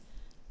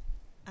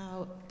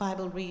Our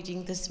Bible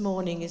reading this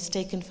morning is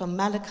taken from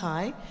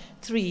Malachi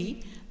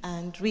 3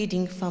 and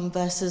reading from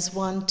verses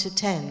 1 to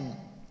 10.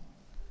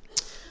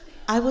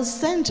 I will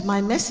send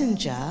my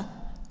messenger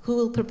who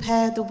will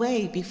prepare the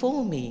way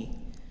before me.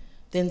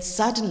 Then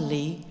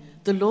suddenly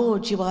the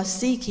Lord you are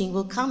seeking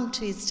will come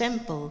to his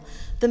temple.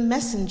 The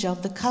messenger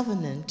of the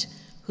covenant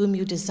whom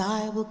you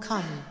desire will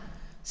come,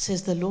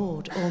 says the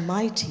Lord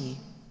Almighty.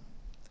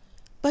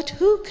 But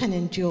who can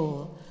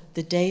endure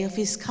the day of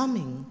his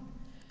coming?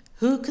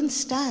 Who can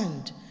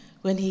stand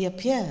when he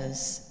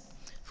appears?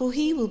 For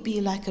he will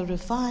be like a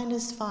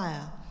refiner's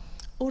fire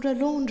or a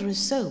launderer's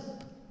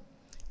soap.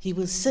 He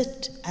will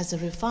sit as a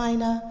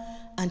refiner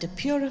and a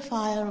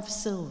purifier of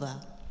silver.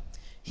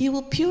 He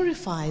will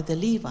purify the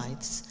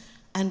Levites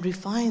and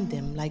refine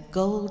them like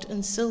gold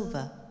and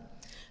silver.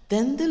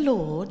 Then the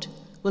Lord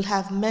will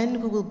have men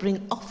who will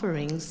bring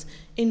offerings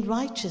in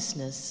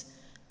righteousness,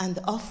 and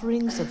the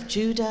offerings of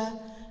Judah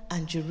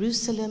and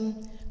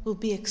Jerusalem will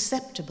be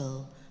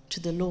acceptable to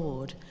the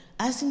Lord,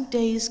 as in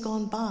days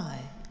gone by,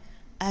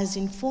 as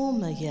in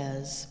former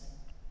years.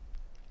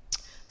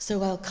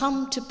 So I'll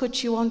come to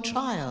put you on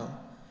trial.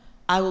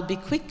 I will be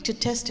quick to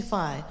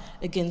testify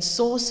against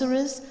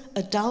sorcerers,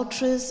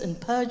 adulterers,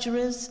 and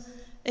perjurers,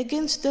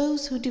 against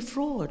those who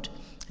defraud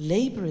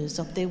laborers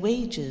of their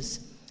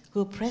wages,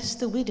 who oppress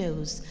the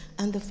widows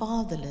and the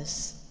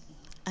fatherless,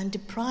 and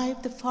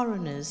deprive the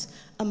foreigners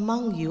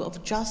among you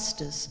of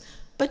justice.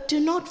 But do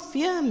not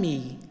fear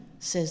me,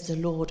 says the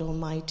Lord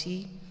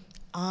Almighty.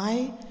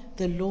 I,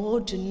 the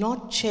Lord, do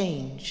not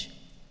change.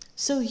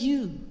 So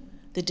you,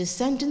 the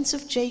descendants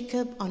of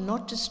Jacob, are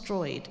not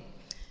destroyed.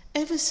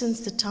 Ever since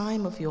the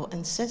time of your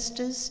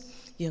ancestors,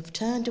 you have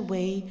turned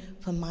away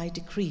from my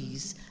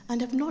decrees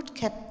and have not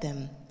kept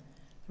them.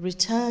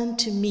 Return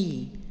to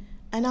me,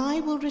 and I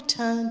will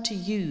return to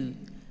you,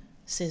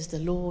 says the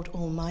Lord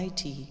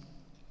Almighty.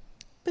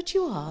 But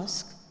you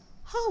ask,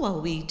 how are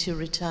we to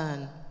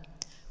return?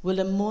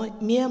 Will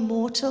a mere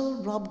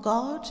mortal rob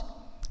God?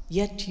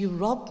 Yet you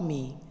rob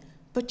me.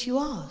 But you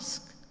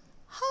ask,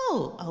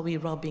 how are we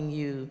robbing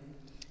you?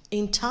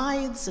 In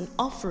tithes and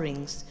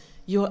offerings,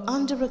 you are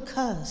under a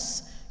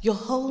curse, your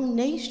whole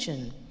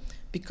nation,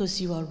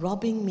 because you are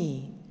robbing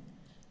me.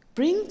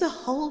 Bring the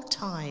whole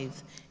tithe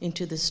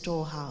into the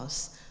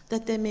storehouse,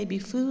 that there may be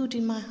food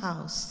in my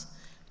house.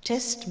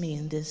 Test me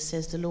in this,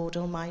 says the Lord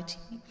Almighty,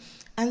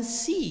 and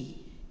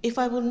see if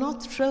I will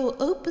not throw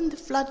open the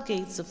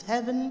floodgates of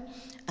heaven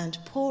and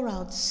pour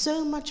out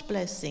so much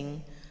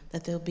blessing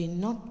that there will be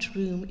not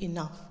room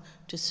enough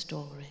to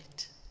store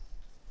it.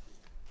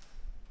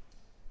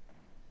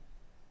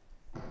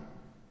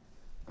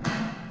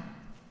 I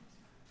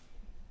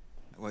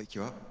woke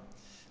you up.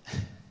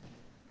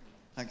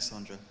 Thanks,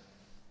 Sandra.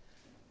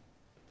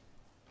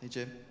 Hey,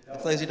 Jim.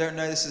 For those who don't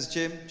know, this is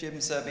Jim.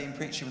 Jim's been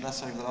preaching with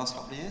us over the last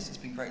couple of years. It's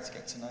been great to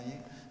get to know you.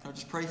 Can I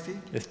just pray for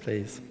you? Yes,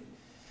 please.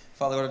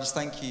 Father God, I just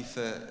thank you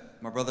for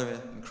my brother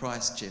in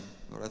Christ, Jim.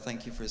 Lord, I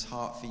thank you for his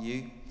heart for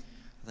you.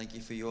 I thank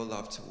you for your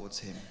love towards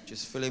him.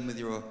 Just fill him with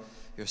your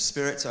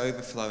spirit to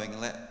overflowing,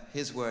 and let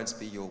his words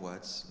be your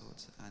words, Lord.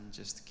 And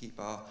just keep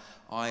our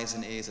eyes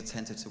and ears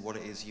attentive to what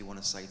it is you want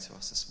to say to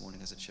us this morning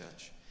as a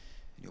church.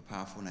 In your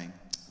powerful name,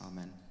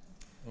 amen.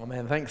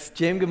 Amen. Thanks,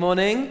 Jim. Good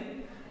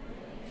morning.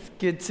 It's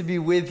good to be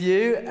with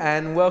you,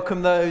 and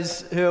welcome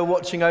those who are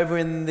watching over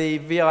in the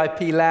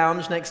VIP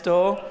lounge next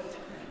door.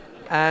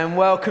 And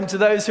welcome to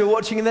those who are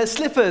watching in their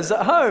slippers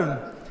at home.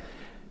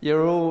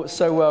 You're all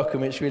so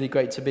welcome. It's really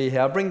great to be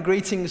here. I bring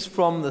greetings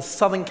from the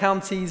Southern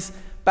Counties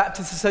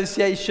Baptist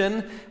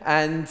Association,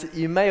 and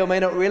you may or may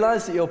not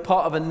realize that you're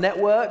part of a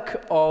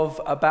network of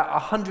about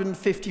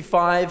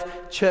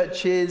 155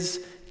 churches,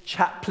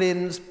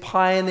 chaplains,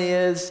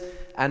 pioneers,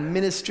 and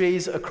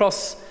ministries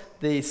across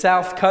the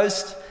South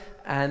Coast,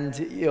 and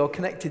you're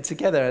connected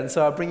together. And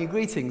so I bring you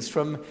greetings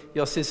from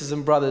your sisters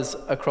and brothers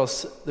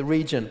across the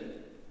region.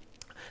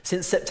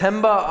 Since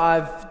September,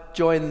 I've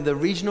joined the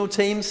regional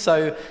team,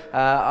 so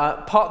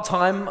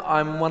part-time,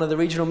 I'm one of the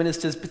regional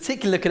ministers,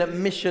 particularly looking at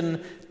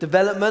mission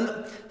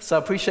development, so I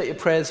appreciate your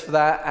prayers for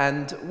that,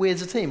 and we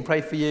as a team pray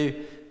for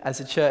you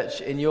as a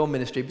church in your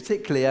ministry,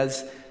 particularly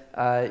as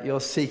you're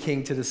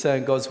seeking to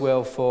discern God's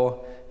will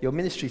for your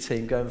ministry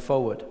team going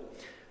forward.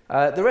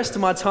 The rest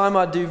of my time,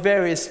 I do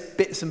various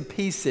bits and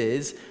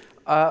pieces,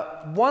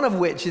 one of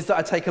which is that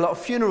I take a lot of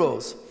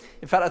funerals.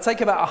 In fact, I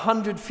take about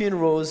 100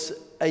 funerals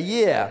a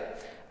year.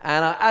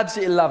 And I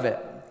absolutely love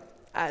it.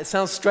 It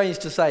sounds strange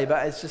to say,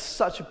 but it's just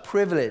such a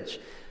privilege.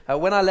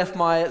 When I left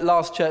my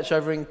last church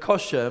over in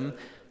Cosham,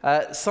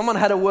 someone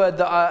had a word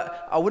that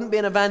I wouldn't be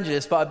an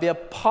evangelist, but I'd be a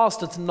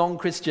pastor to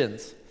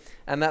non-Christians.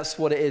 And that's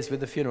what it is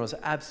with the funerals. I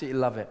absolutely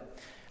love it.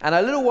 And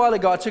a little while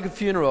ago, I took a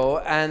funeral,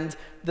 and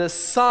the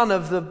son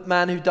of the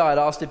man who died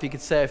asked if he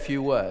could say a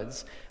few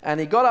words. And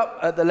he got up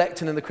at the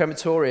lectern in the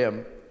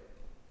crematorium,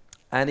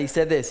 and he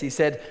said this. He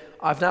said,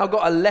 I've now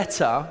got a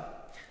letter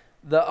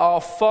that our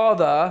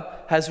Father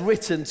has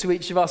written to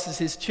each of us as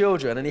his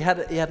children, and he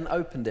hadn't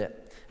opened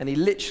it. And he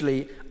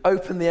literally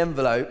opened the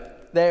envelope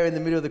there in the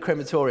middle of the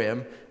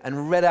crematorium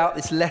and read out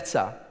this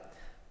letter.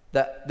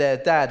 that their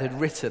dad had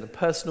written a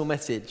personal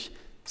message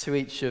to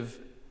each of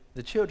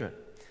the children.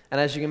 And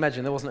as you can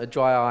imagine, there wasn't a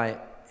dry eye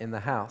in the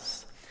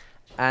house.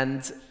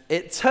 And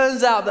it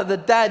turns out that the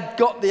dad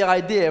got the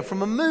idea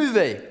from a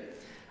movie.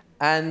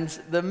 And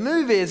the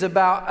movie is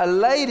about a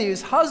lady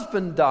whose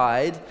husband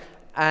died,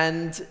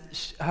 and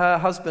her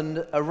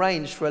husband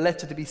arranged for a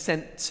letter to be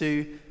sent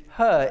to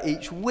her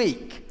each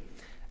week,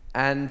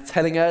 and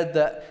telling her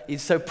that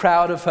he's so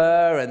proud of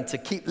her and to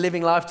keep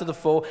living life to the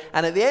full.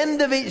 And at the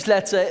end of each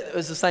letter, it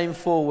was the same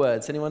 4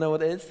 words. Anyone know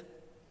what it is?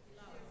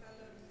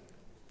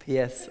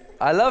 P.S.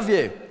 I love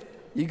you.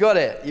 You got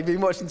it. You've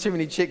been watching too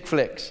many chick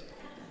flicks.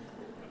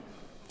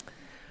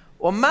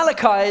 Well,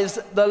 Malachi is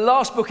the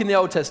last book in the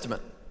Old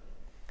Testament.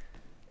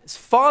 It's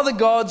Father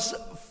God's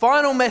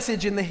final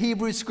message in the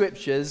Hebrew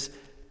Scriptures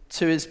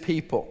to his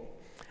people.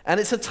 And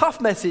it's a tough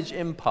message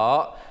in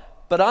part,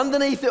 but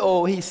underneath it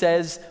all, he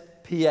says,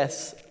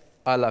 P.S.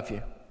 I love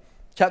you.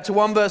 Chapter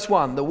 1, verse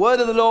 1, the word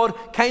of the Lord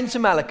came to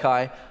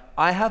Malachi,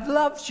 I have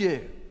loved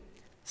you,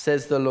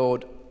 says the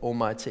Lord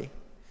Almighty.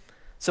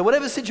 So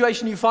whatever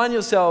situation you find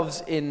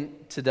yourselves in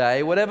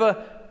today,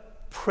 whatever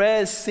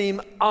prayers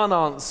seem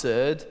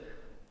unanswered,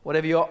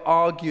 whatever you're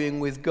arguing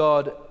with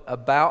God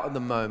about at the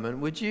moment,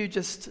 would you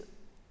just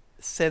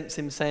sense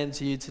him saying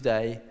to you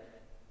today,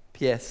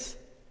 P.S.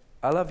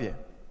 I love you?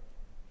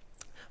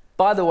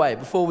 By the way,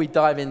 before we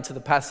dive into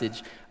the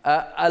passage,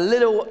 a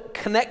little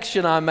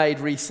connection I made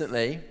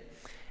recently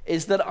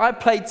is that I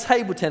played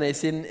table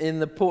tennis in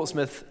the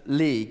Portsmouth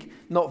League.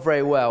 Not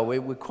very well,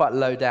 we're quite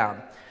low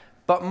down.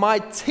 But my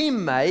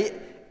teammate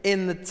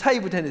in the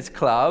table tennis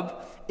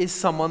club is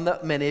someone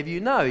that many of you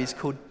know. He's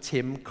called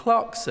Tim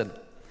Clarkson.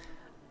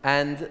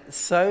 And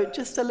so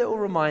just a little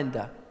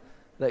reminder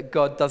that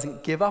God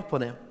doesn't give up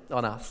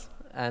on us.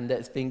 And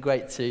it's been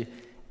great to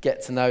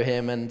get to know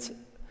him and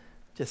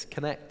just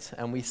connect.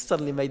 And we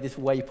suddenly made this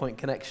Waypoint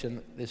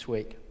connection this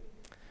week.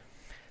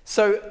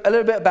 So a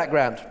little bit of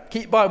background.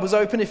 Keep Bibles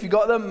open if you've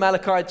got them.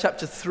 Malachi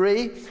chapter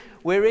 3.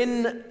 We're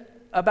in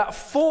about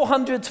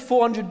 400 to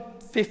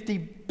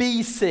 450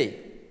 BC.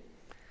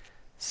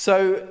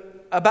 So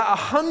about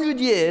 100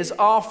 years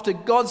after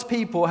God's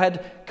people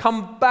had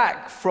come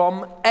back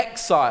from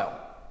exile,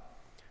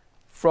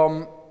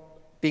 from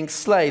being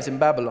slaves in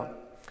Babylon.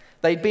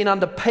 They'd been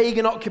under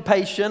pagan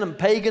occupation and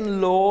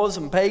pagan laws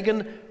and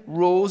pagan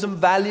rules and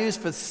values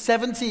for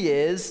 70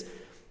 years,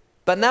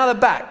 but now they're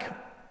back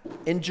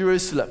in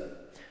Jerusalem.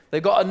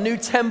 They've got a new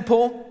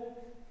temple,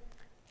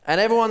 and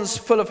everyone's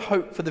full of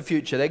hope for the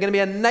future. They're going to be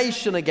a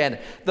nation again.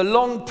 The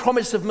long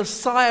promise of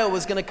Messiah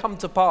was going to come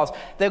to pass.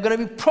 They're going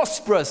to be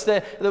prosperous.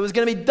 There was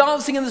going to be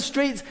dancing in the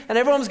streets, and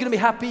everyone was going to be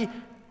happy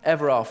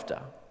ever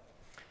after.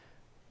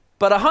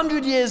 But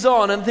 100 years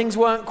on, and things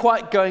weren't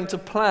quite going to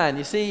plan.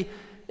 You see,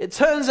 it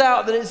turns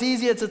out that it's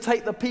easier to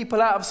take the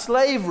people out of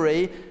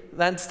slavery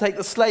than to take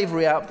the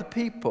slavery out of the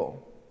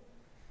people.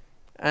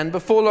 And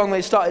before long,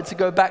 they started to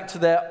go back to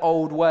their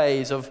old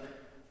ways of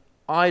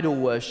idol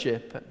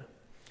worship and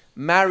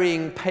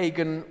marrying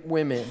pagan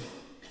women.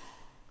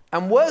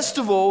 And worst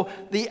of all,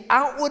 the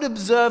outward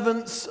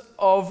observance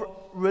of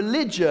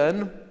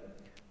religion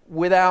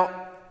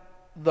without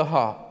the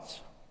heart.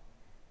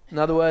 In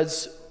other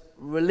words,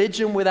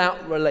 religion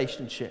without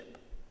relationship.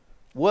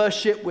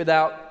 Worship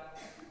without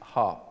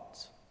heart.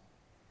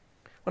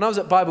 When I was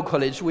at Bible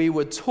college, we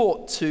were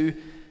taught to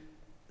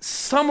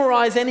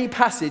summarize any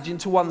passage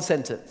into one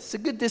sentence. It's a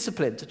good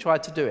discipline to try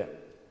to do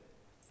it.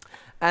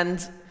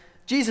 And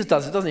Jesus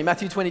does it, doesn't he?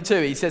 Matthew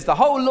 22, he says, the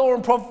whole law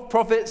and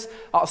prophets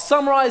are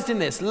summarized in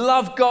this.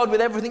 Love God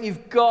with everything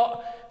you've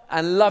got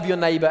and love your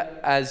neighbor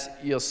as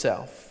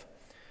yourself.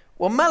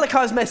 Well,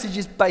 Malachi's message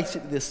is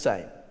basically the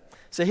same.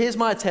 So here's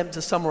my attempt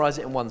to summarize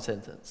it in one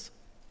sentence.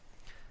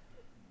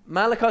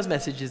 Malachi's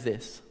message is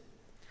this: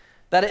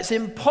 that it's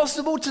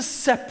impossible to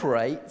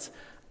separate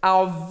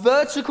our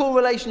vertical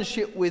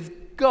relationship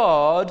with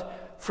God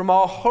from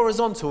our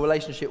horizontal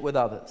relationship with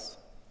others.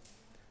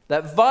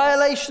 That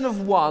violation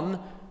of one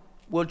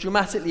will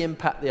dramatically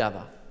impact the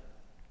other.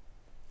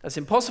 It's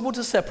impossible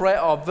to separate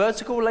our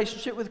vertical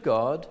relationship with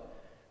God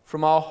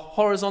from our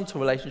horizontal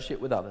relationship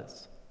with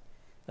others.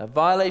 A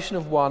violation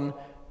of one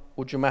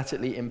will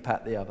dramatically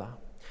impact the other.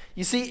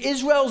 You see,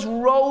 Israel's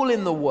role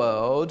in the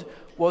world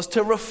was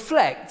to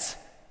reflect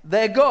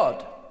their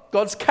God,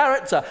 God's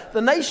character.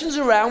 The nations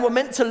around were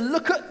meant to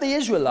look at the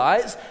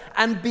Israelites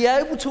and be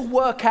able to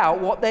work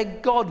out what their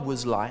God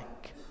was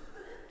like.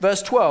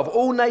 Verse 12,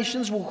 all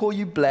nations will call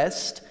you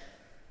blessed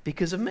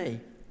because of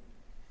me.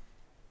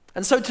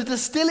 And so to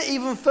distill it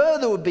even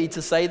further would be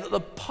to say that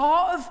the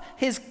part of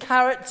his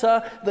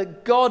character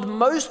that God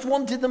most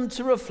wanted them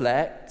to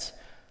reflect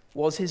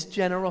was his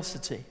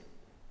generosity.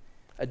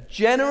 A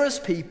generous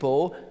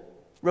people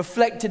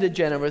reflected a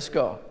generous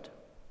God.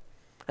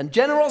 And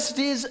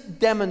generosity is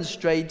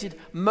demonstrated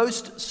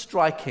most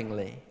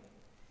strikingly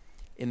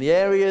in the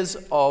areas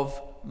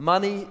of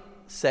money,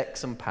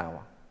 sex, and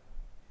power.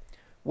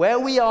 Where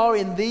we are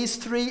in these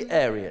three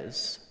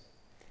areas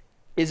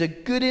is a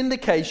good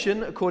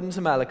indication, according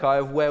to Malachi,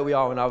 of where we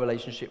are in our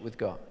relationship with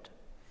God.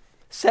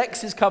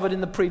 Sex is covered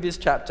in the previous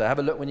chapter. Have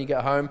a look when you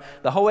get home.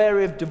 The whole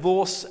area of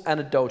divorce and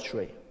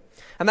adultery.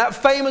 And that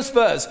famous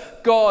verse,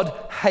 God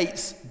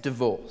hates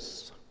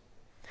divorce.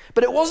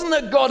 But it wasn't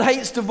that God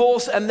hates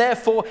divorce and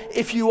therefore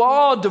if you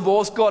are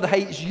divorced, God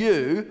hates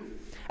you.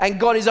 And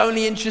God is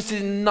only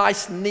interested in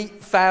nice,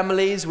 neat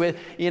families with,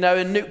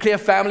 a nuclear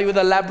family with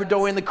a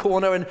Labrador in the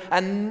corner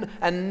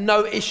and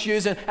no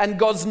issues. And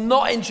God's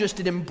not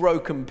interested in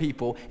broken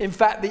people. In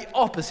fact, the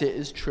opposite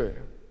is true.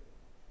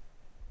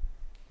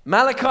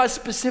 Malachi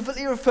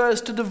specifically refers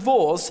to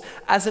divorce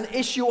as an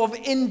issue of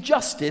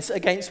injustice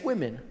against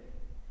women.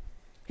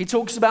 He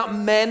talks about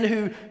men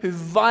who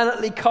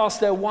violently cast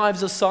their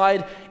wives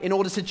aside in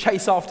order to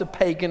chase after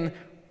pagan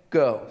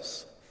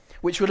girls,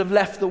 which would have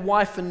left the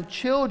wife and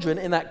children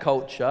in that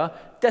culture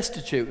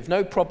destitute, with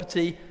no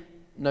property,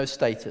 no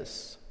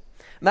status.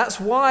 And that's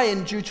why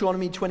in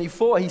Deuteronomy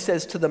 24 he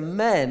says to the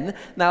men,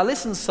 now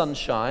listen,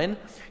 sunshine,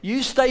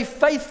 you stay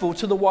faithful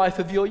to the wife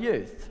of your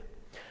youth.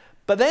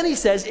 But then he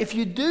says, if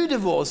you do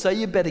divorce her,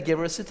 you better give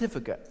her a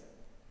certificate.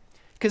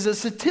 Because a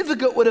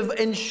certificate would have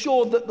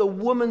ensured that the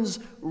woman's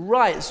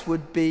rights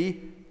would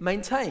be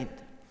maintained,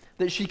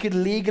 that she could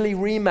legally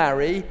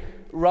remarry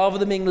rather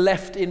than being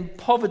left in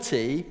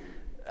poverty,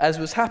 as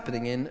was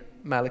happening in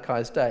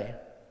Malachi's day.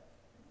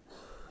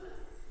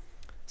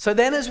 So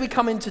then as we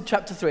come into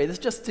chapter 3, this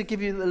is just to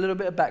give you a little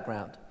bit of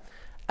background.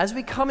 As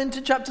we come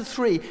into chapter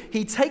 3,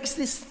 he takes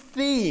this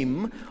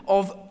theme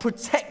of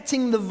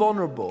protecting the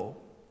vulnerable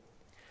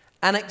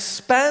and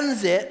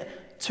expands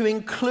it to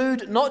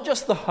include not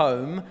just the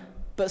home,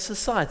 but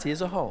society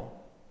as a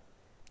whole.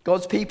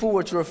 God's people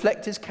were to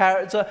reflect his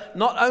character,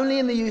 not only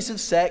in the use of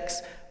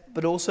sex,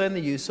 but also in the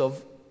use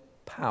of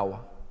power.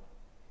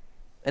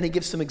 And he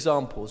gives some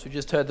examples. We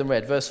just heard them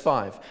read. Verse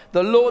 5.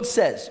 The Lord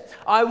says,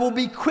 I will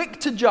be quick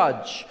to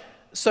judge.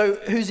 So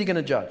who's he going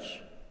to judge?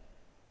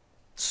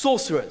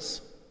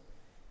 Sorcerers.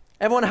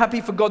 Everyone happy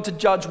for God to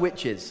judge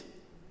witches?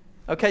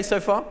 Okay so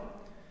far?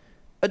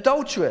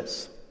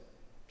 Adulterers.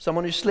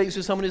 Someone who sleeps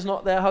with someone who's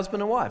not their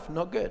husband and wife.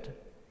 Not good.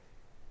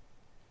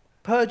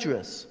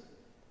 Perjurers.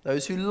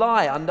 Those who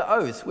lie under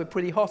oath. We're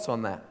pretty hot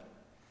on that.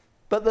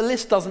 But the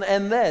list doesn't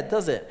end there,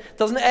 does it? It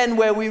doesn't end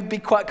where we'd be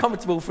quite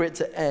comfortable for it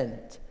to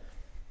end.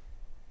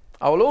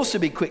 I will also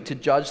be quick to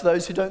judge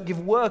those who don't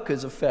give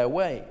workers a fair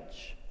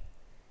wage.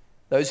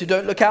 Those who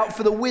don't look out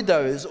for the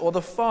widows or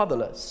the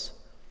fatherless.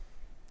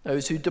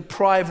 Those who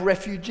deprive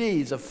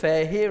refugees of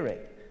fair hearing.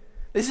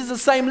 This is the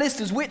same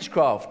list as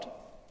witchcraft.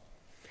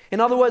 In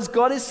other words,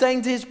 God is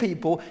saying to his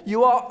people,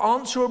 you are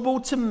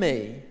answerable to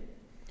me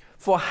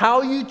for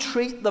how you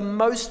treat the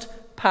most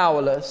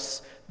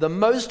powerless, the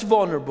most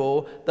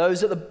vulnerable,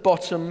 those at the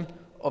bottom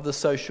of the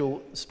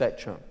social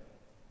spectrum.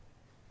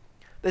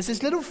 There's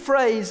this little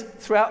phrase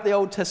throughout the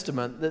Old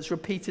Testament that's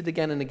repeated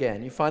again and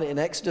again. You find it in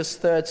Exodus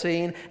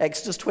 13,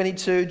 Exodus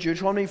 22,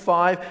 Deuteronomy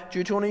 5,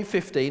 Deuteronomy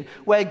 15,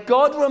 where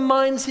God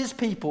reminds his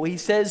people, he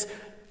says,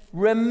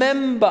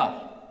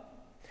 remember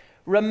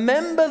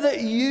that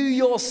you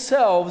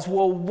yourselves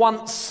were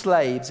once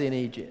slaves in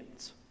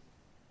Egypt.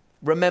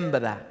 Remember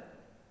that.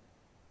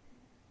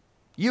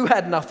 You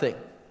had nothing.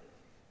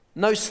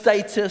 No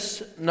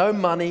status, no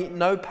money,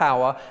 no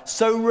power.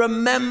 So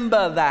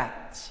remember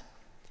that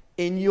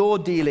in your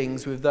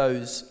dealings with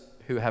those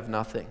who have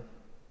nothing.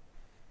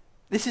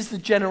 This is the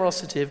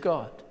generosity of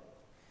God,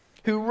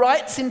 who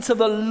writes into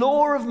the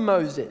law of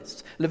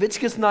Moses,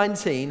 Leviticus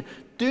 19,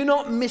 do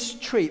not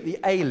mistreat the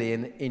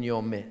alien in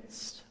your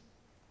midst.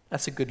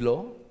 That's a good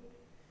law,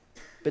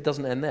 but it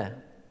doesn't end there.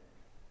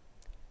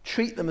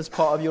 Treat them as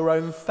part of your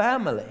own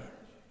family.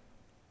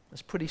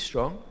 That's pretty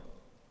strong.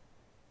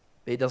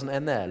 But it doesn't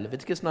end there.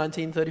 Leviticus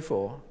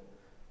 19:34.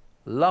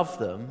 Love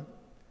them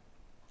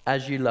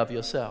as you love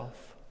yourself.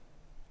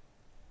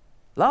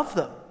 Love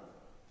them.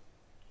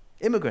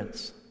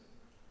 Immigrants.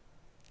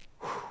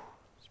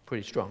 It's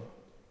pretty strong.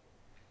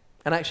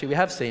 And actually, we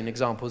have seen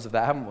examples of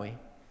that, haven't we?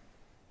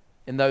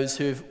 In those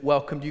who've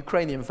welcomed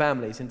Ukrainian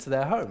families into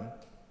their home.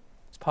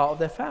 It's part of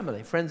their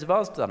family. Friends of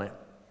ours done it.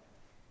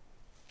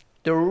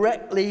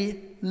 Directly,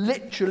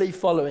 literally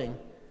following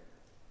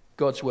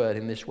God's word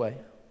in this way.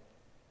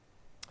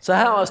 So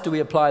how else do we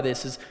apply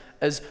this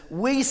as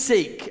we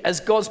seek, as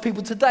God's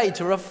people today,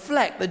 to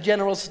reflect the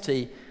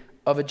generosity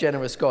of a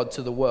generous God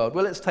to the world?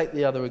 Well, let's take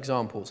the other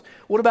examples.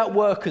 What about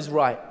workers'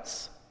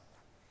 rights?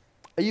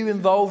 Are you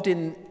involved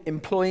in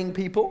employing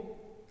people?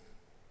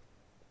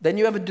 Then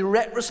you have a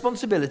direct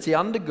responsibility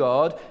under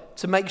God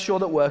to make sure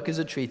that workers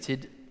are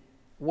treated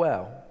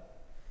well.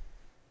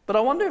 But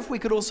I wonder if we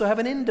could also have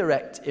an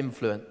indirect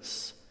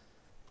influence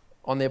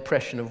on the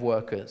oppression of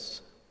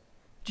workers.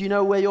 Do you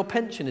know where your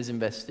pension is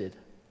invested?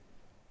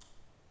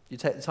 Do you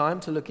take the time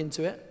to look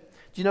into it?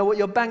 Do you know what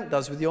your bank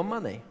does with your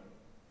money?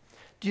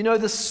 Do you know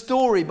the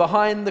story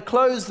behind the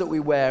clothes that we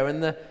wear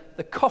and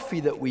the coffee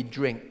that we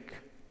drink?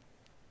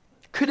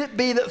 Could it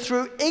be that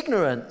through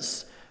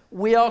ignorance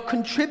we are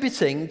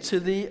contributing to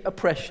the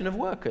oppression of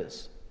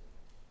workers?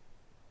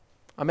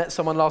 I met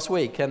someone last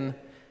week and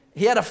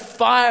He had a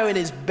fire in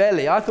his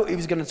belly. I thought he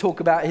was going to talk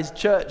about his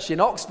church in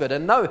Oxford.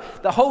 And no,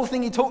 the whole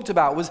thing he talked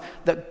about was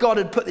that God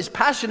had put this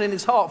passion in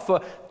his heart for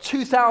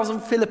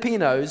 2,000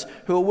 Filipinos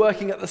who were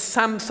working at the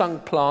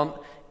Samsung plant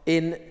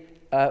in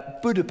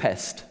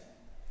Budapest,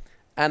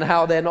 and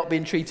how they're not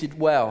being treated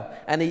well.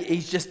 And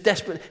he's just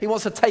desperate. He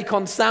wants to take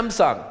on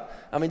Samsung.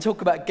 I mean,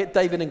 talk about get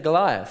David and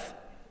Goliath.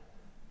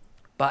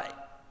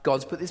 But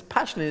God's put this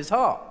passion in his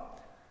heart.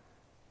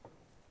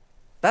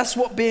 That's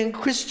what being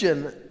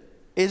Christian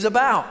is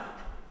about.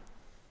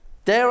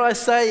 Dare I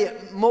say,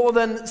 more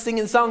than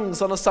singing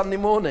songs on a Sunday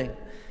morning.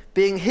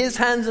 Being his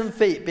hands and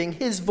feet, being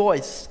his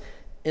voice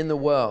in the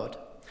world.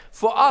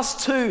 For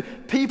us too,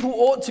 people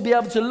ought to be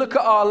able to look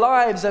at our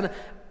lives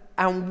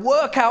and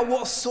work out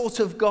what sort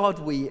of God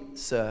we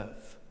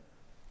serve.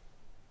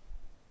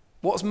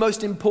 What's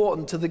most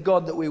important to the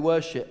God that we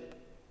worship.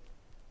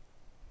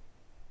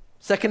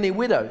 Secondly,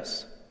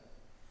 widows.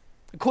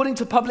 According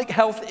to Public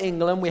Health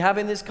England, we have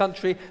in this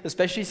country,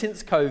 especially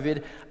since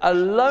COVID, a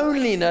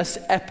loneliness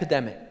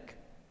epidemic.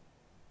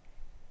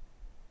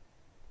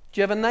 Do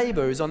you have a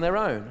neighbour who's on their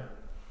own?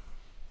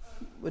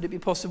 Would it be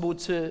possible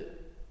to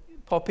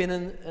pop in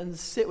and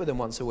sit with them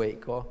once a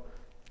week or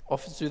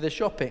offer to do their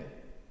shopping?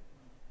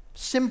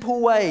 Simple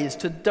ways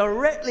to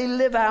directly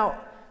live out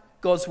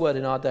God's word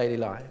in our daily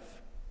life.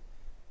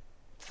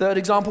 Third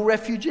example,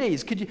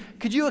 refugees.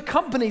 Could you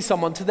accompany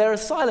someone to their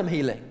asylum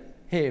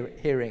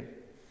hearing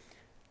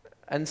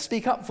and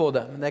speak up for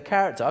them and their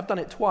character? I've done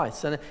it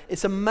twice, and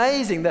it's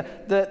amazing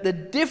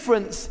the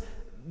difference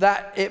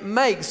that it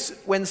makes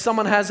when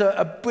someone has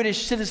a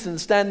British citizen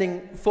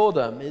standing for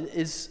them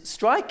is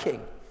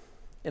striking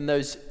in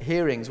those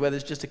hearings where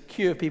there's just a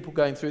queue of people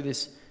going through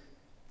this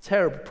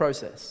terrible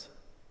process.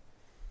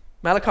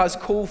 Malachi's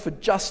call for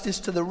justice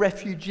to the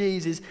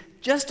refugees is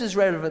just as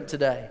relevant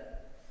today.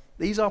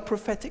 These are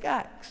prophetic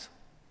acts.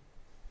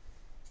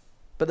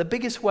 But the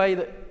biggest way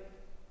that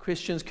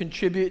Christians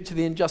contribute to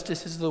the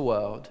injustices of the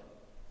world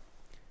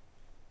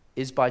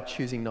is by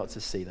choosing not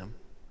to see them.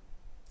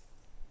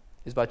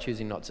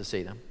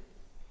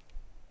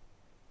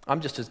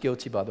 I'm just as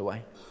guilty, by the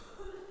way.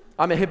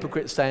 I'm a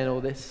hypocrite saying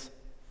all this.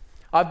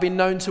 I've been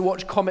known to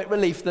watch Comic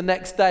Relief the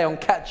next day on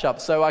catch-up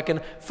so I can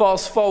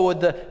fast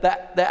forward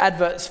the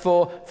adverts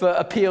for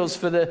appeals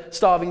for the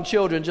starving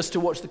children just to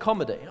watch the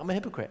comedy. I'm a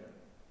hypocrite.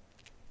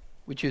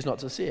 We choose not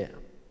to see it.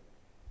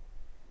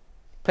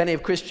 Plenty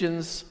of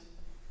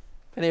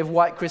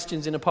white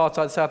Christians in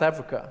apartheid South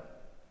Africa.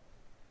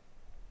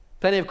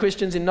 Plenty of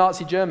Christians in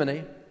Nazi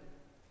Germany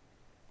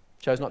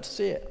chose not to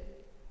see it.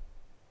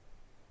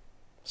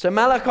 So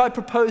Malachi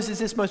proposes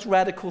this most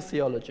radical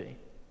theology.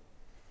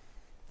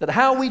 That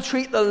how we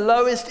treat the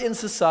lowest in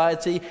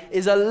society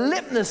is a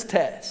litmus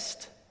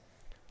test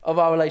of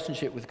our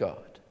relationship with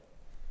God.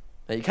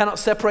 Now, you cannot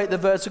separate the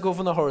vertical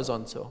from the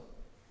horizontal.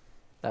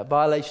 That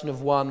violation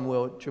of one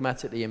will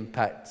dramatically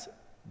impact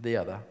the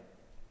other.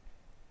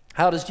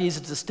 How does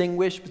Jesus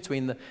distinguish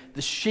between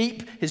the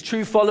sheep, his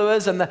true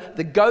followers, and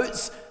the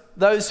goats,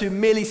 those who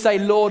merely say,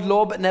 Lord,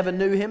 Lord, but never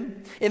knew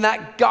him? In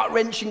that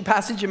gut-wrenching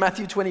passage in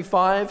Matthew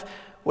 25,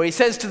 where he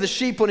says to the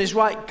sheep on his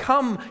right,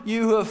 come,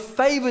 you who are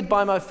favored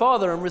by my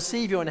Father, and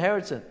receive your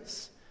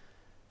inheritance.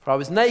 For I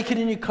was naked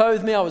and you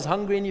clothed me, I was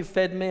hungry and you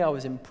fed me, I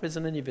was in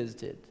prison and you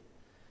visited.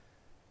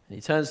 And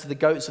he turns to the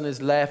goats on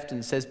his left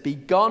and says, be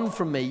gone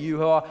from me, you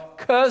who are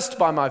cursed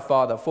by my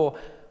Father, for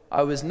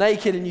I was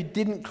naked and you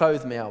didn't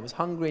clothe me, I was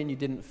hungry and you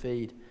didn't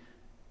feed,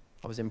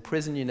 I was in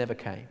prison, you never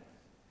came.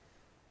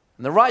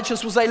 And the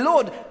righteous will say,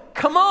 Lord,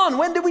 come on,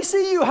 when did we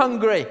see you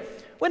hungry?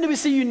 When did we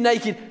see you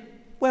naked?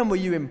 When were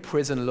you in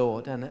prison,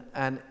 Lord?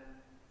 And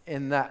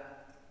in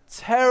that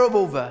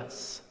terrible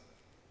verse,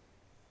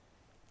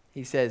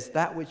 he says,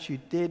 that which you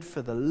did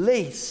for the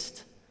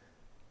least,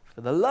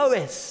 for the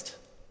lowest,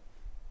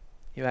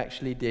 you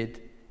actually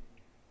did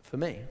for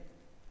me.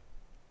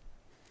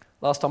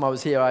 Last time I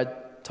was here, I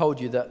told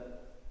you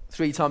that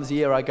 3 times a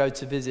year I go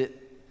to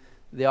visit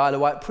the Isle of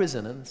Wight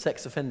prison and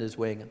sex offenders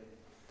wing,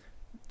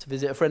 to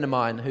visit a friend of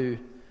mine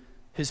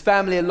whose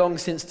family had long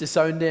since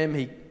disowned him.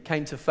 He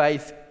came to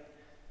faith,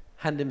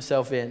 handed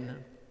himself in.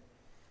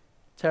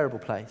 Terrible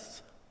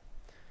place.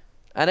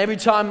 And every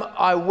time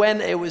I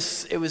went, it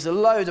was a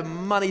load of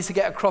money to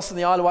get across on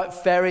the Isle of Wight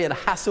ferry and a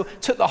hassle.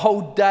 It took the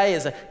whole day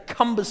as a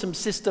cumbersome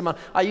system. And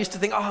I used to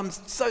think, I'm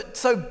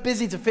so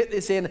busy to fit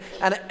this in.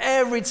 And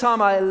every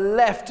time I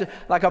left,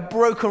 like a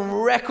broken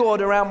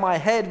record around my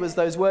head was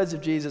those words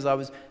of Jesus. I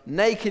was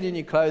naked and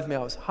you clothed me.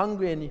 I was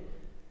hungry and you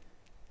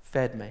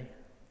fed me. I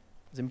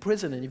was in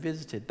prison and you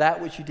visited.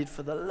 That which you did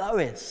for the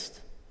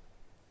lowest,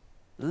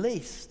 the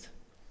least,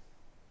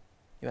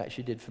 you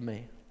actually did for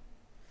me.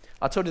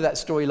 I told you that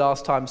story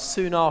last time.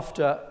 Soon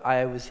after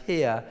I was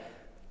here,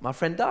 my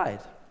friend died,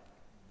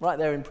 right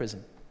there in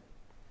prison.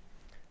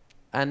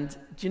 And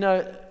do you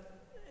know,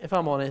 if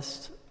I'm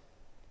honest,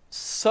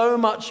 so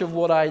much of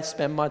what I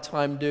spend my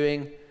time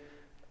doing,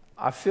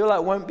 I feel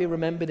like won't be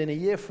remembered in a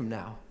year from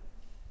now.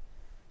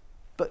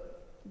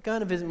 But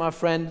going to visit my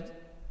friend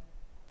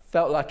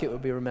felt like it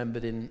would be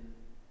remembered in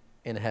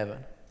heaven.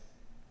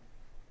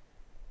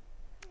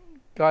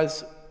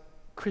 Guys,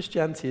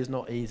 Christianity is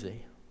not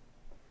easy.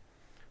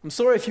 I'm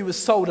sorry if you were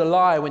sold a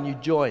lie when you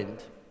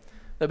joined.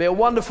 There'll be a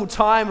wonderful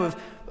time of,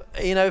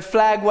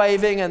 flag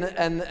waving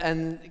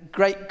and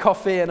great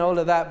coffee and all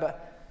of that,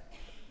 but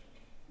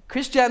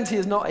Christianity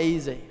is not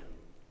easy.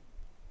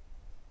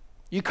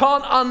 You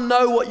can't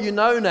unknow what you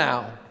know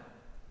now.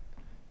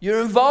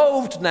 You're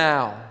involved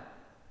now.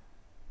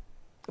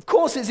 Of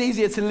course it's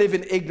easier to live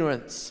in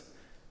ignorance.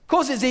 Of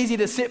course it's easy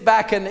to sit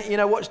back and,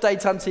 watch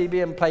daytime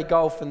TV and play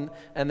golf and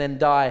then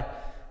die.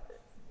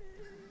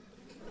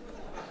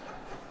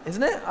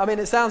 Isn't it? I mean,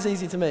 it sounds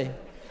easy to me.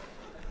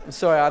 I'm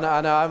sorry, I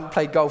know I haven't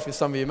played golf with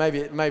some of you.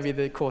 Maybe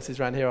the courses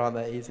around here aren't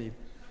that easy.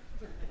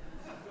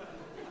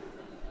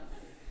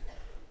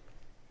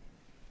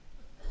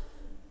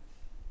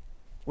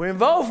 We're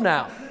involved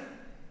now.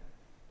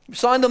 We've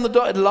signed on the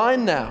dotted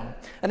line now.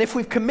 And if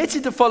we've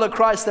committed to follow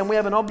Christ, then we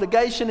have an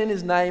obligation in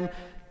his name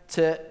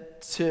to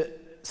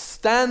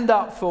stand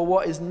up for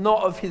what is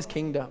not of his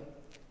kingdom.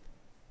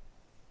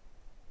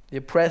 The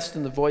oppressed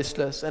and the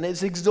voiceless. And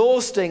it's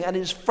exhausting and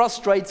it's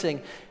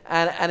frustrating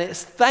and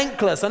it's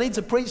thankless. I need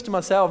to preach to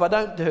myself. I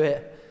don't do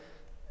it.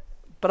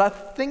 But I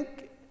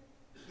think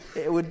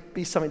it would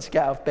be something to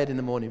get out of bed in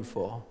the morning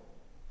for.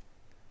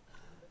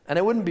 And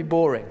it wouldn't be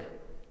boring.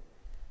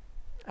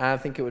 And I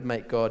think it would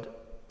make God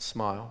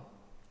smile.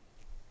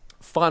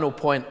 Final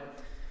point,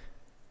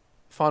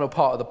 final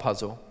part of the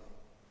puzzle.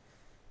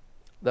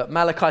 That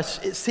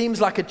Malachi, it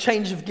seems like a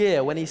change of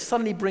gear when he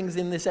suddenly brings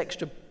in this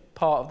extra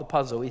part of the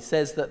puzzle. He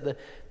says that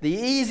the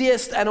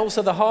easiest and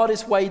also the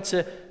hardest way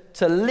to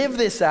live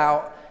this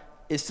out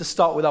is to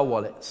start with our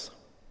wallets.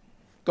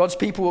 God's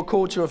people were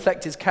called to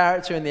reflect his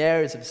character in the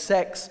areas of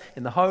sex,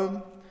 in the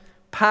home,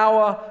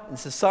 power, in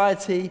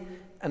society,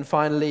 and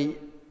finally,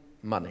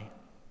 money.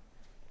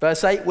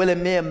 Verse 8, will a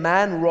mere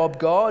man rob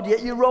God?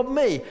 Yet you rob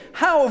me.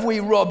 How have we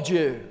robbed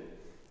you?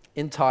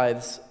 In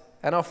tithes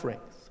and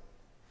offerings.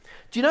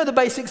 Do you know the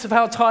basics of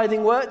how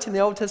tithing worked in the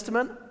Old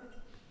Testament?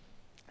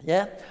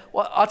 Yeah?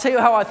 Well, I'll tell you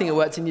how I think it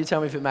worked and you tell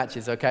me if it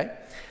matches, okay?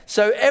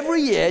 So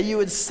every year you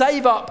would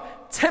save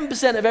up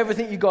 10% of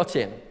everything you got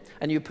in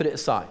and you put it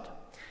aside.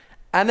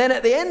 And then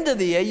at the end of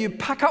the year, you'd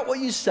pack up what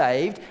you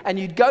saved and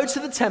you'd go to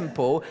the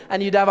temple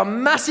and you'd have a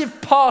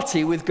massive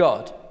party with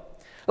God.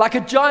 Like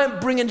a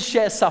giant bring and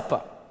share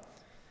supper.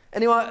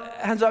 Anyone,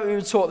 hands up, who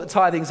was taught that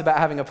tithing's about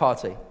having a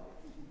party?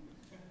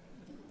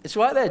 It's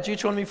right there,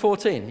 Deuteronomy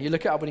 14. You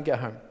look it up when you get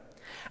home.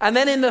 And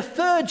then in the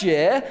third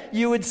year,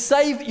 you would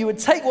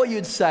take what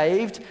you'd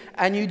saved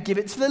and you'd give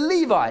it to the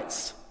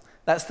Levites.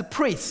 That's the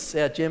priests.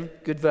 Yeah, Jim,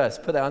 good verse.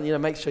 Put that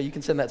on, make sure you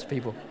can send that to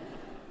people.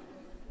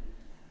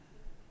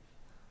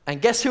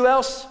 And guess who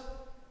else?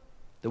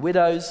 The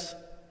widows,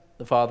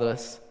 the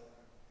fatherless,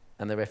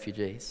 and the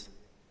refugees.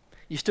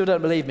 You still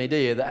don't believe me, do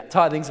you, that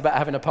tithing's about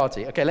having a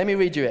party? Okay, let me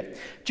read you it.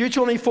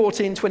 Deuteronomy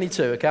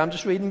 14:22. Okay, I'm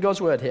just reading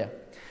God's word here.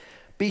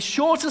 Be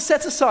sure to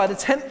set aside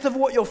 1/10 of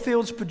what your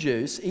fields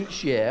produce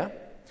each year,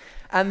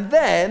 and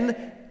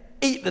then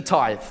eat the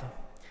tithe.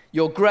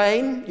 Your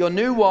grain, your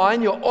new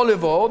wine, your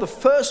olive oil, the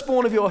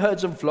firstborn of your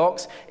herds and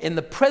flocks, in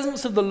the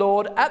presence of the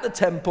Lord at the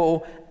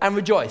temple, and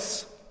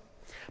rejoice.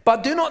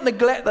 But do not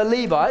neglect the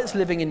Levites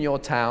living in your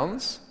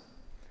towns,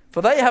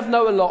 for they have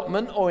no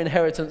allotment or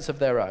inheritance of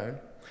their own.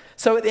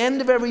 So at the end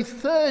of every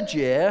third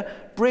year,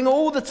 bring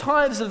all the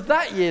tithes of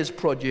that year's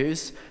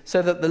produce,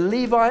 so that the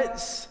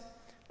Levites,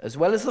 as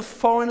well as the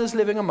foreigners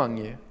living among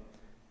you,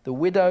 the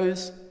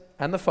widows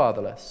and the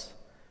fatherless,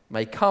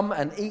 may come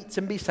and eat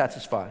and be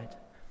satisfied,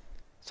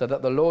 so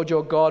that the Lord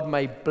your God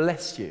may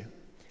bless you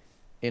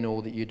in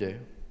all that you do.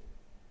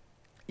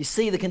 You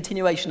see the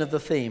continuation of the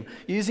theme,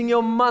 using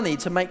your money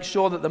to make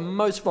sure that the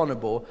most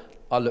vulnerable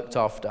are looked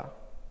after.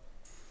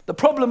 The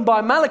problem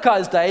by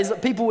Malachi's day is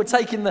that people were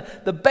taking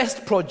the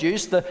best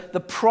produce,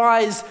 the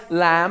prize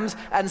lambs,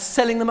 and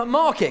selling them at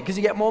market because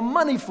you get more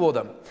money for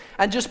them,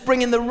 and just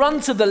bringing the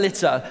runt of the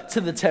litter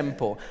to the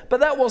temple. But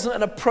that wasn't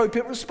an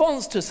appropriate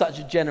response to such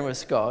a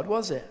generous God,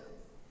 was it?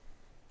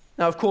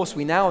 Now, of course,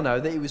 we now know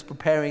that he was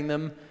preparing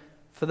them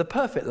for the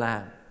perfect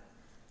lamb,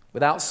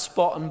 without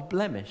spot and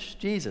blemish,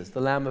 Jesus,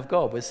 the Lamb of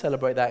God. We'll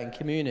celebrate that in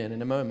communion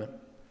in a moment.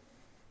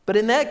 But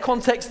in their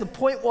context, the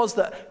point was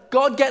that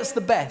God gets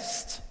the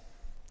best.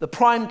 The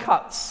prime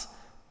cuts,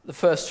 the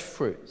first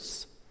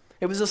fruits.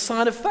 It was a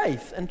sign of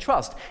faith and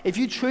trust. If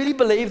you truly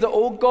believe that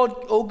all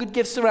good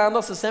gifts around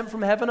us are sent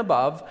from heaven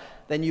above,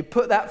 then you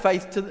put that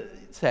faith to the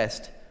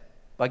test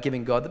by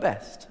giving God the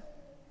best.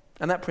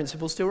 And that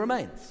principle still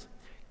remains.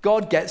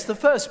 God gets the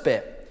first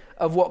bit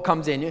of what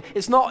comes in.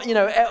 It's not,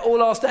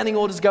 all our standing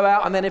orders go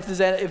out and then if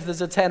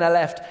there's a tenner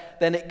left,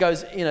 then it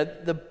goes,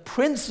 the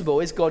principle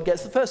is God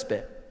gets the first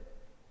bit.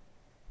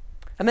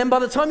 And then by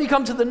the time you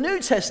come to the New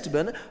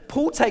Testament,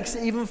 Paul takes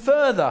it even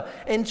further.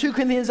 In 2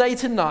 Corinthians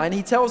 8 and 9,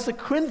 he tells the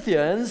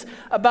Corinthians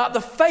about the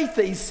faith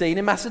that he's seen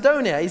in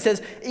Macedonia. He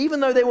says, even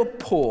though they were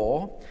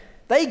poor,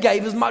 they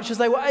gave as much as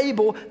they were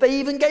able. They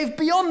even gave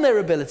beyond their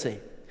ability.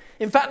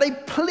 In fact, they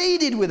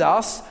pleaded with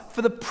us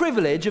for the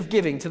privilege of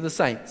giving to the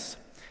saints.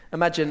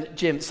 Imagine,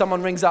 Jim,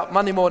 someone rings up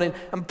Monday morning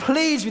and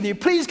pleads with you,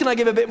 please can I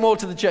give a bit more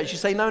to the church? You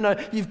say, no,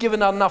 you've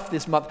given enough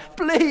this month.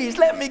 Please,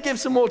 let me give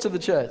some more to the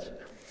church.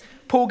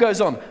 Paul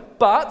goes on,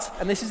 but,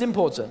 and this is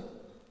important,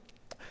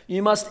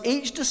 you must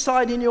each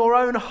decide in your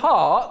own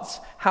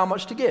hearts how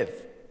much to give.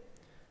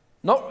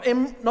 Not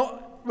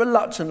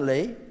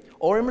reluctantly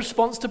or in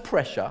response to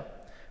pressure,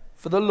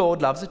 for the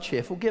Lord loves a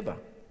cheerful giver.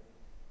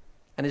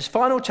 And his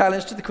final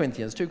challenge to the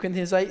Corinthians, 2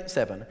 Corinthians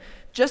 8:7,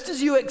 just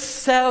as you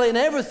excel in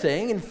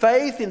everything, in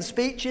faith, in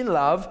speech, in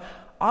love,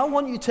 I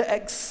want you to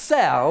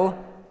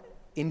excel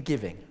in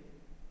giving.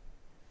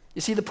 You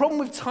see, the problem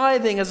with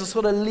tithing as a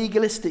sort of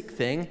legalistic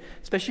thing,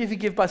 especially if you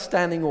give by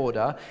standing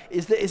order,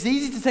 is that it's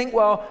easy to think,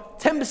 well,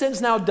 10%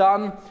 is now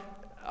done,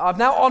 I've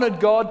now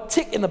honored God,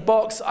 tick in the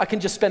box, I can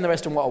just spend the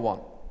rest on what I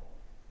want.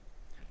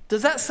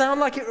 Does that sound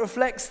like it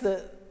reflects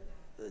the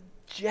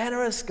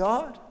generous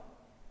God?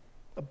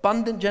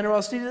 Abundant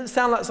generosity? Does it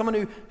sound like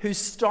someone who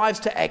strives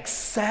to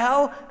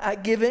excel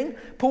at giving?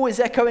 Paul is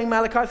echoing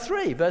Malachi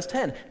 3, verse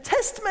 10.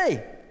 Test me.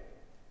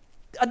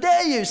 I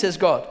dare you, says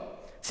God.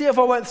 See if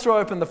I won't throw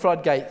open the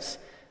floodgates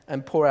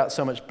and pour out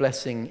so much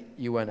blessing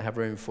you won't have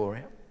room for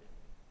it.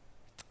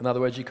 In other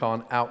words, you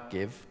can't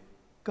outgive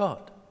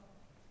God.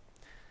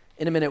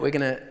 In a minute, we're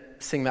going to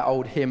sing that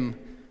old hymn,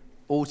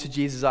 All to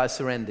Jesus I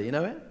Surrender. You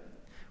know it?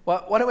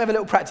 Well, why don't we have a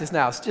little practice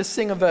now? So just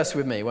sing a verse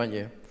with me, won't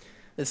you?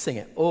 Let's sing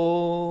it.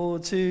 All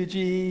to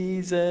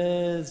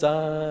Jesus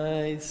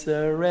I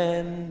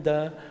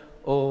surrender.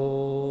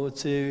 All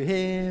to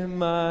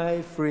him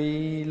I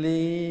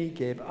freely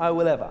give. I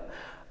will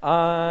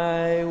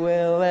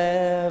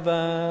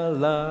ever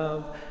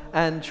love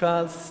and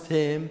trust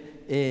him,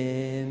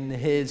 in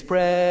his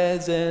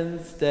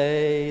presence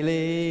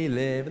daily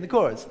live. In the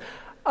chorus,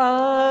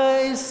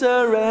 I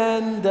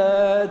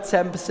surrender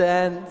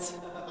 10%.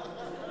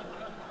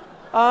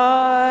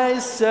 I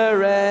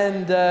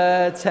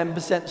surrender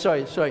 10%.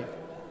 Sorry.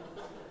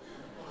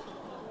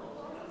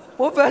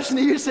 What version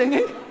are you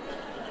singing?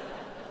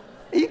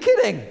 Are you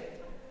kidding?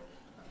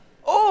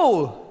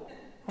 Oh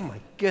my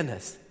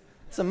goodness.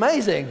 It's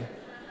amazing.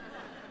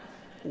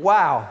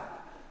 Wow.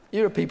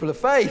 You're a people of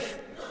faith.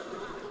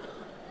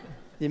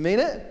 You mean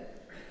it?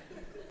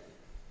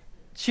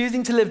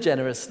 Choosing to live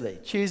generously,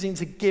 choosing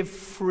to give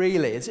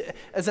freely.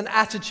 As an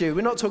attitude,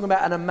 we're not talking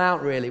about an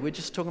amount really, we're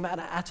just talking about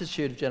an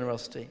attitude of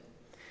generosity.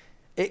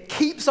 It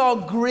keeps our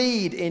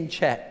greed in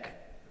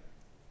check.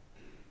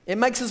 It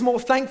makes us more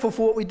thankful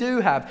for what we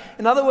do have.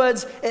 In other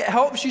words, it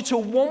helps you to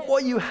want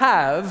what you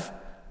have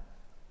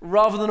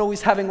rather than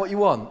always having what you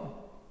want.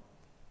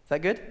 Is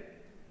that good?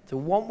 To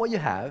want what you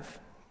have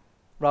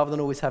rather than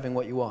always having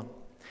what you want.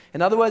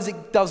 In other words,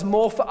 it does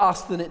more for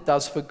us than it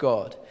does for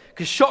God.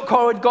 Because shock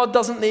horror, God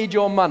doesn't need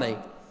your money.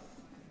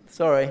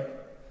 Sorry.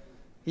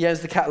 He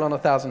owns the cattle on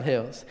 1,000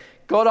 hills.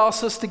 God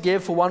asks us to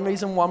give for one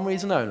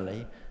reason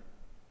only,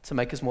 to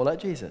make us more like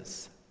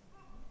Jesus.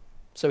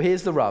 So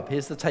here's the rub.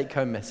 Here's the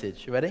take-home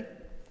message. You ready?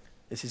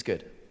 This is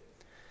good.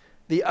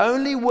 The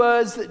only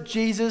words that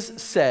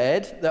Jesus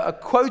said that are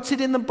quoted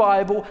in the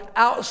Bible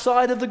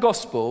outside of the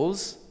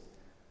Gospels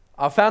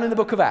are found in the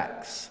book of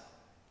Acts.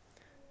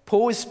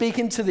 Paul is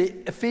speaking to the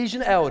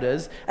Ephesian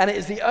elders, and it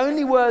is the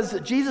only words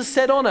that Jesus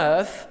said on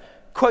earth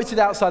quoted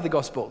outside the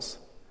Gospels.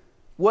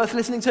 Worth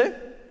listening to?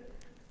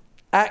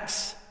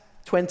 Acts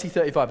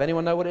 20:35.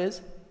 Anyone know what it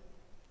is?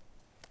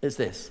 It's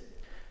this.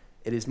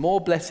 It is more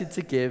blessed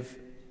to give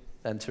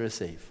than to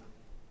receive.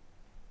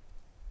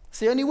 It's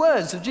the only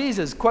words of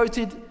Jesus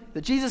quoted,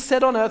 that Jesus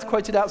said on earth,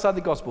 quoted outside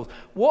the Gospels.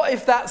 What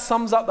if that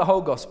sums up the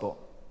whole Gospel?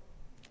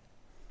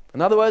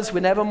 In other words, we're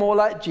never more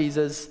like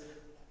Jesus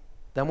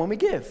than when we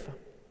give.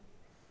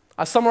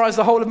 I summarized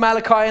the whole of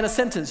Malachi in a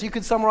sentence. You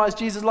could summarize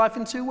Jesus' life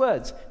in 2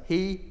 words.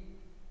 He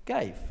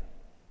gave.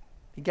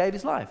 He gave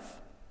his life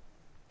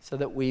so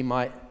that we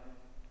might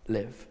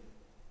live.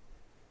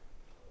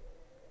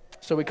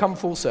 So we come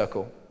full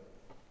circle.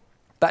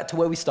 Back to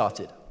where we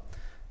started.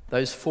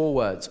 Those 4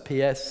 words.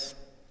 P.S.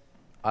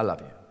 I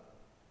love you.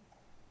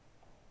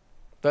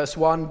 Verse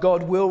 1,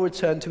 God will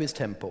return to his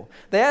temple.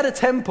 They had a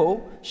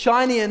temple,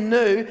 shiny and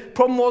new.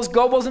 Problem was,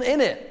 God wasn't in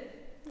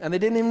it. And they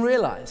didn't even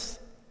realize.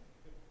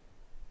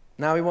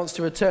 Now he wants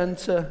to return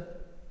to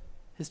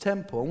his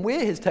temple. And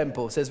we're his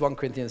temple, says 1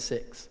 Corinthians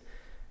 6.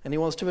 And he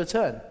wants to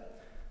return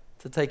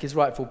to take his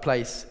rightful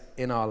place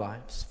in our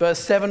lives. Verse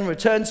 7,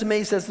 return to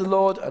me, says the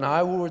Lord, and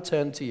I will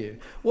return to you.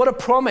 What a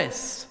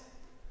promise.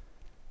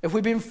 If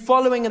we've been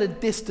following at a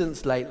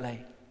distance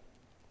lately,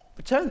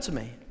 return to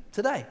me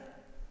today,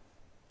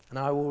 and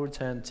I will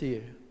return to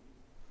you.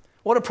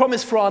 What a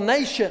promise for our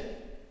nation.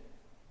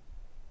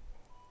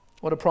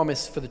 What a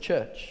promise for the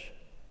church.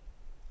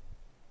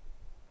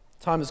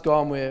 Time has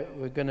gone, we're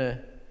going to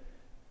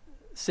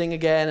sing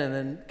again and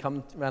then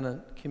come around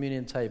a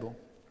communion table.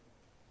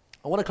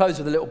 I want to close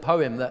with a little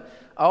poem that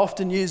I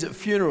often use at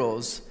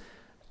funerals,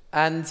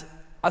 and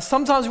I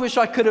sometimes wish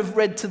I could have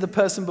read to the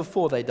person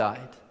before they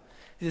died.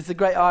 It's the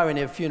great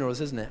irony of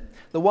funerals, isn't it?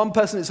 The one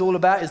person it's all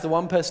about is the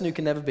one person who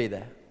can never be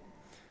there,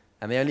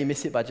 and they only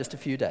miss it by just a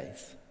few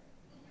days.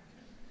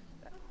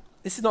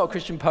 This is not a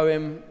Christian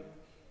poem.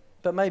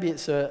 but maybe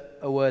it's a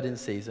word in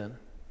season.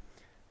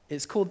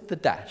 It's called The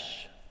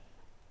Dash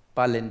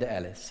by Linda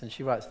Ellis, and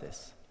she writes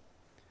this.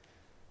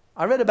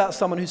 I read about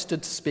someone who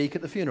stood to speak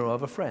at the funeral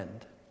of a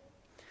friend,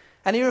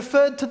 and he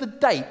referred to the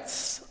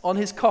dates on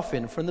his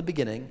coffin from the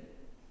beginning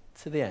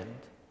to the end.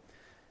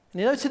 And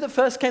he noted that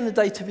first came the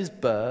date of his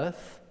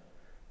birth.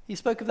 He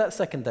spoke of that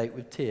second date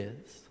with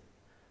tears.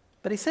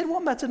 But he said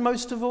what mattered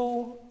most of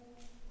all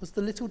was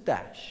the little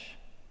dash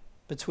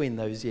between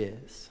those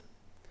years.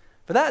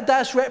 For that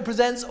dash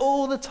represents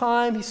all the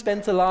time he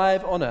spent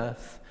alive on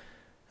earth.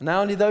 And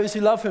now only those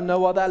who love him know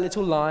what that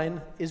little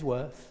line is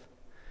worth.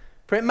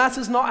 For it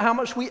matters not how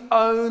much we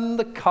own,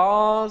 the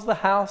cars, the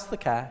house, the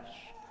cash.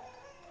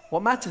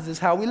 What matters is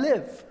how we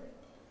live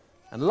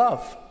and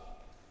love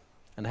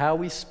and how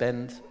we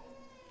spend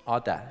our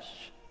dash.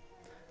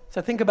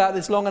 So think about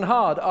this long and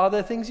hard. Are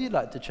there things you'd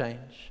like to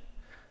change?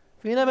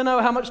 For you never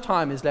know how much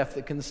time is left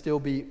that can still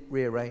be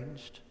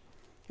rearranged.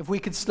 If we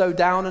could slow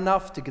down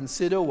enough to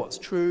consider what's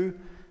true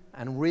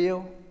and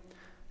real,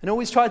 and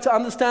always try to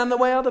understand the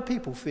way other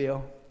people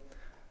feel,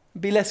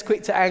 be less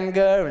quick to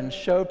anger and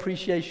show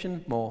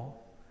appreciation more,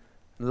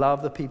 and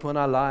love the people in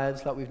our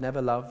lives like we've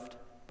never loved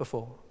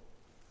before.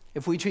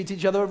 If we treat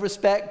each other with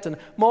respect and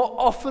more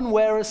often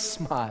wear a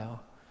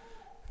smile,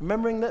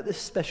 remembering that this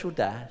special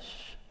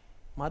dash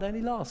might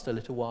only last a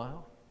little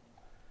while.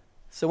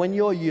 So when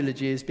your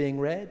eulogy is being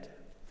read,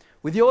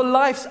 with your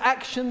life's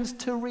actions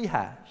to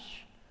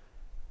rehash,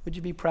 would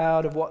you be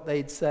proud of what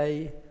they'd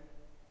say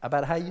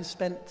about how you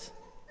spent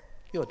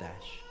your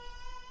dash?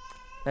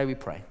 May we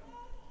pray.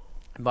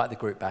 Invite the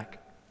group back.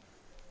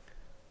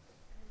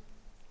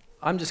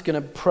 I'm just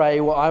going to pray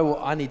what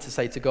I need to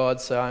say to God,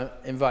 so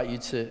I invite you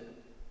to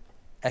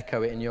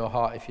echo it in your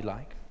heart if you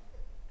like.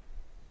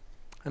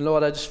 And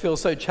Lord, I just feel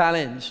so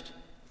challenged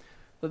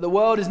that the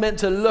world is meant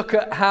to look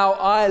at how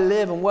I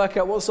live and work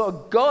out what sort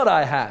of God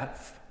I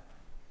have.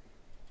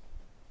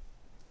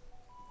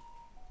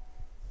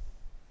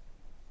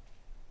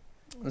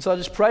 And so I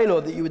just pray,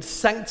 Lord, that you would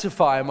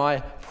sanctify my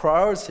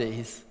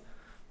priorities.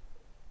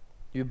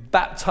 You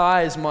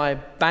baptize my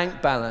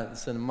bank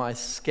balance and my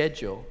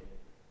schedule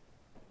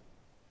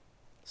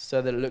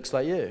so that it looks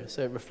like you,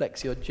 so it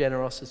reflects your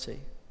generosity.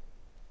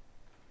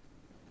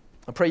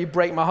 I pray you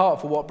break my heart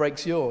for what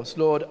breaks yours.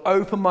 Lord,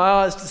 open my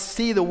eyes to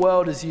see the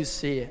world as you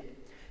see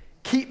it.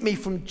 Keep me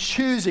from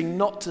choosing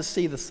not to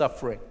see the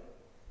suffering.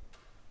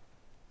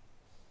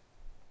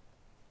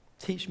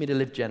 Teach me to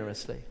live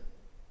generously,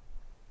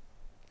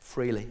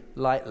 freely,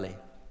 lightly,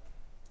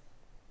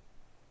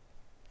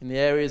 in the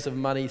areas of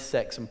money,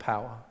 sex, and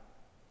power,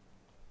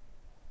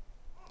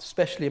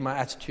 especially in my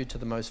attitude to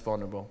the most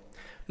vulnerable.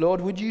 Lord,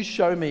 would you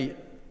show me,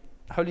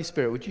 Holy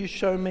Spirit, would you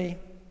show me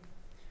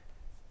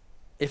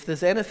if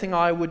there's anything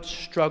I would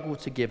struggle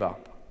to give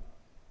up?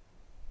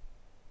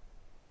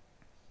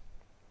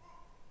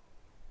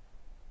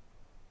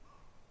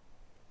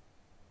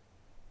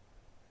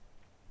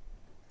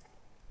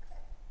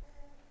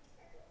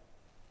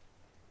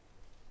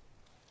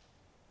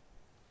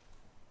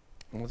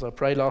 And as I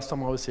prayed last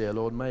time I was here,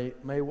 Lord,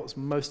 may what's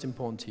most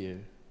important to you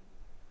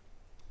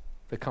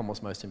become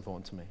what's most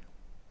important to me.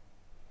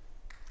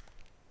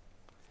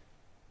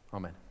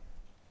 Amen.